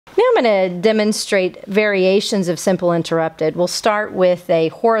I'm going to demonstrate variations of simple interrupted. We'll start with a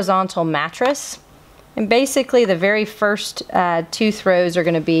horizontal mattress. And basically the very first 2 throws are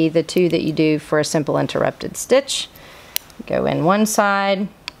going to be the 2 that you do for a simple interrupted stitch. Go in one side,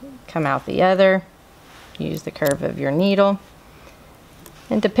 come out the other, use the curve of your needle.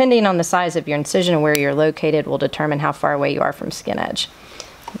 And depending on the size of your incision and where you're located will determine how far away you are from skin edge.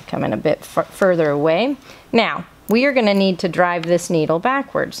 Come in a bit further away. Now, we are going to need to drive this needle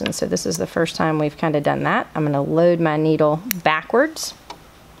backwards, and so this is the first time we've kind of done that. I'm going to load my needle backwards,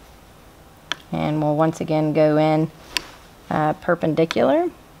 and we'll once again go in perpendicular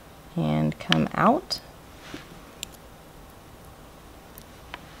and come out.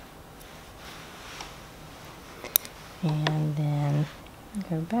 And then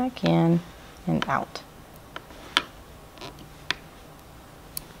go back in and out.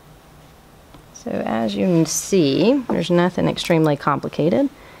 So as you can see, there's nothing extremely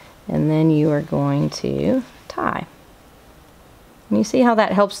complicated. And then you are going to tie. And you see how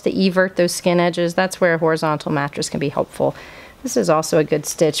that helps to evert those skin edges? That's where a horizontal mattress can be helpful. This is also a good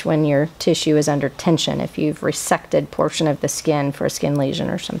stitch when your tissue is under tension, if you've resected portion of the skin for a skin lesion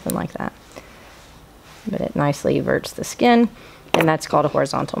or something like that. But it nicely everts the skin, and that's called a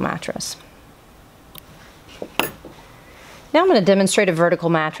horizontal mattress. Now I'm going to demonstrate a vertical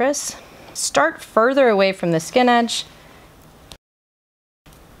mattress. Start further away from the skin edge,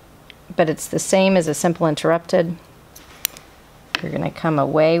 but it's the same as a simple interrupted. You're going to come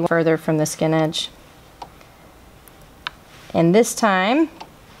away further from the skin edge. And this time,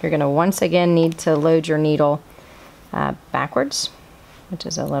 you're going to once again need to load your needle backwards, which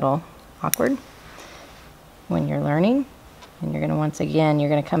is a little awkward when you're learning. And you're going to once again, you're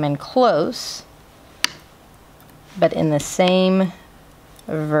going to come in close, but in the same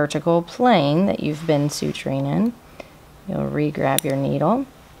vertical plane that you've been suturing in. You'll re-grab your needle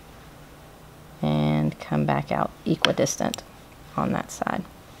and come back out equidistant on that side.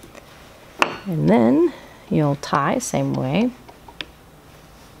 And then you'll tie same way.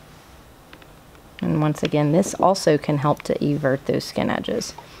 And once again, this also can help to evert those skin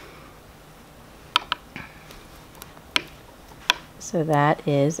edges. So that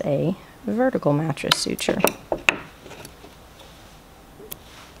is a vertical mattress suture.